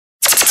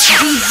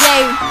DJ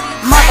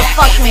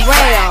motherfucking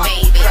Rail.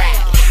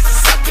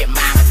 Suck your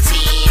mama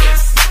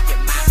titties.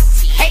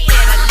 Hate it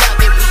or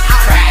love it, we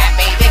cry,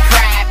 baby,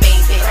 cry,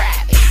 baby.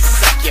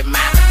 Suck your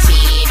mama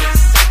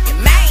titties.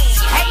 Man,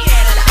 hate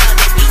it or love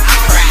it, we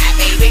cry,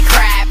 baby,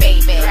 cry,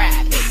 baby.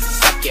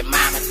 Suck your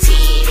mama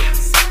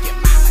titties.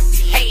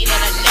 Hate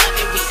it or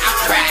love it, we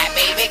cry,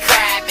 baby,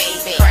 cry,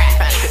 baby.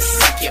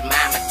 Suck your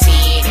mama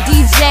titties.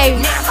 DJ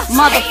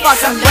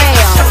motherfucking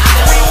Rail.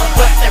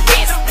 But the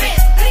rest,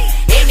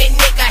 any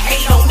nigga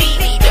hate on me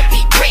need to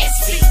be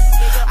breasty.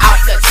 Off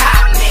the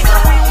top, nigga,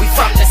 we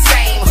from the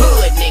same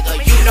hood,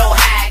 nigga. You know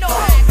how it go.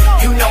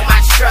 You know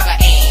my struggle,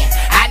 and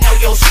I know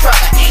your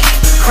struggle, and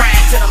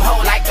crying to them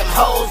hoes like them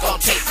hoes gon'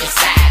 take your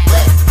side.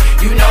 But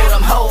you know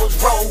them hoes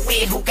roll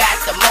with who got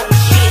the most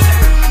shit.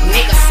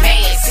 Niggas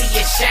mad, see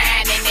you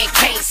shine and they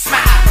can't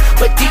smile,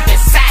 but deep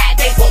inside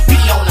they won't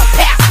be on the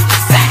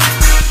passenger side.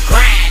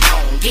 Grind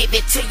on, give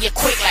it to you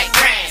quick like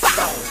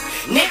grindstone.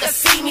 Niggas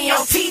see me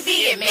on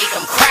TV and make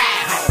them cry,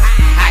 huh?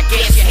 I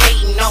guess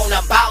hating on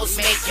the boss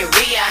make you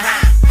real,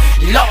 huh?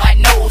 Lord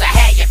knows I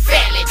had your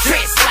family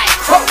dressed like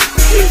crow.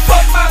 You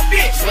fuck my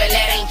bitch, well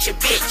that ain't your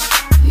bitch,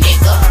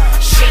 nigga.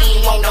 She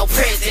ain't want no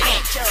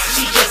president,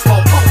 she just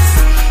want boots.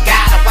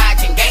 Got her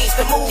watching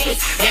gangster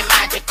movies in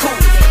my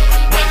jacuzzi.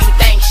 When you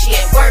think she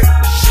at work,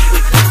 she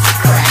with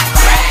Boosie. Cry,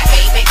 cry,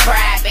 baby,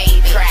 cry,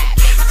 baby.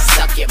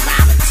 Suck your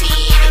mama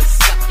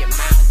titties.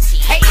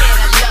 Hate it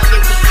or love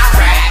it, we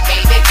cry,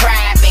 baby,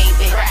 cry,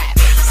 baby.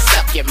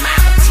 Suck your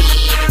mama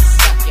titties.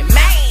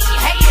 Man,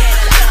 hate it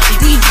or love it,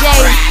 we DJ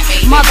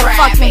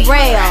motherfucking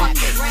Rail.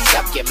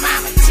 Suck your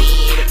mama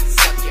titties.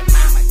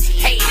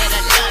 Hate it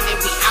or love it,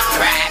 we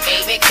cry,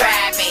 baby,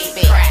 cry,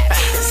 baby.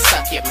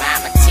 Suck your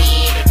mama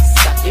titties.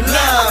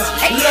 Love,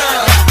 hate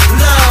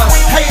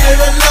it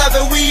or love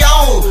it, we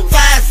on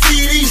 5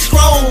 CDs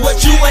strong.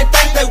 But you ain't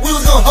think that we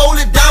was gonna hold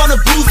it down and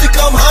Boosie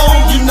come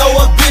home. You know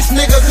a bitch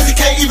nigga, cause he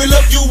can't even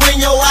look you in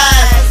your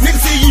eyes.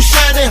 Niggas see you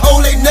shine, they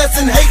hold they nuts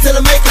and hate till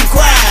they make them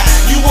cry.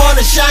 You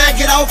wanna shine,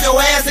 get off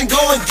your ass and go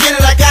and get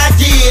it like I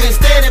did.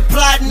 Instead of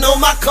plotting on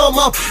my come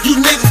up,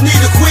 you niggas need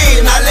to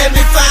quit. Now let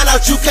me find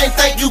out you can't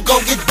think you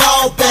gon' get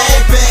ball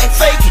back.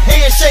 Fake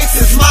handshakes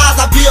and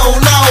smiles, I be on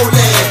all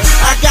that.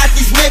 I got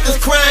these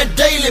niggas crying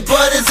daily,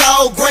 but it's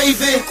all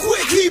gravy.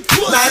 Quick, he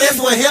pussy. Now that's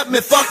what helped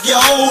me fuck your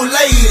old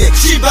lady.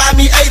 She buy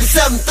me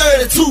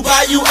 8732,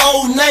 buy you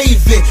Old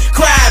Navy.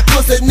 Cry,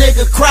 pussy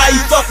nigga, cry, you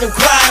fucking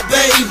cry,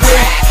 baby.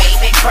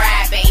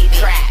 Cry, baby,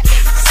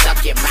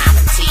 suck your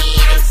mama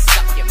titties.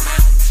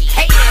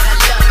 Hate it or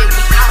love it,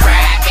 we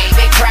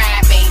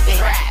cry, baby,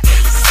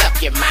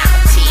 suck your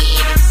mama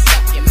titties.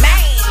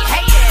 Man,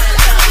 hate it or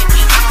love it,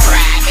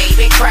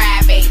 we cry,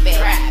 baby,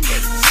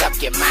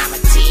 suck your mama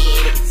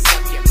titties.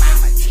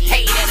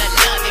 Hate it or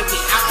love it,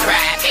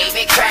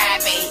 we cry,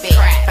 baby,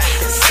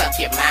 suck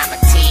your mama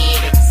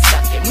titties.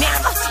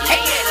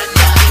 Hate it or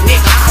love it,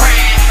 nigga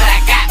crying, but I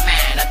got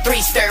mine, a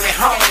 3-story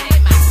home.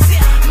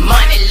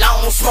 Money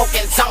long,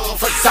 smoking zone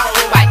for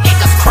zone, white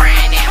niggas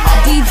crying at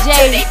home.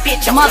 DJ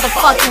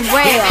motherfucking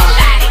Rail.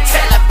 They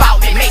tell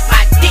about me, make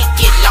my dick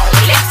get long.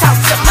 Let's talk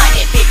some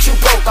money, bitch, you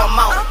broke, I'm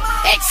on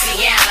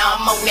Axiana,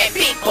 I'm on that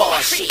big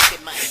boy shit,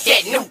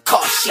 that new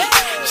car shit.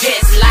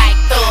 Just like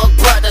Thug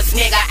Brothers,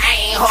 nigga, I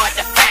ain't hard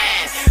to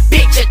find.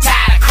 Bitch, you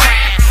tired of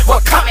crying,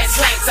 well come and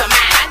slang some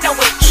mine. I know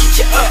it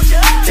eat you up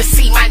to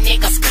see my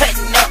niggas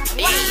cutting up.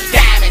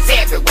 Diamonds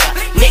everywhere,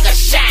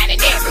 niggas shining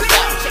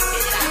everywhere.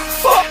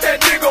 Fuck that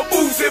nigga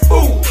Boosie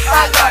Boo,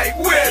 I like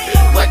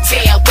women. Well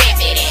tell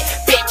women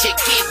that, bitch, you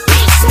get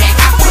big smack.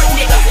 I put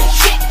niggas in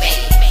shit,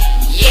 baby.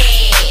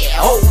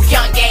 Yeah, old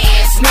young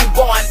ass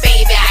newborn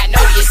baby, I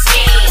know you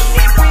scared.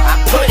 I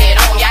put it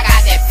on, y'all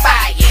got that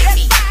fire in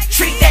me.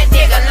 Treat that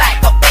nigga like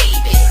a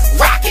baby,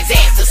 rock his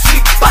ass to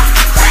sleep.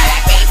 Cry,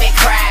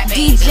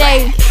 baby,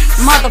 DJ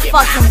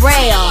motherfucking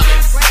Rail.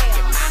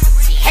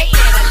 Hate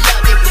it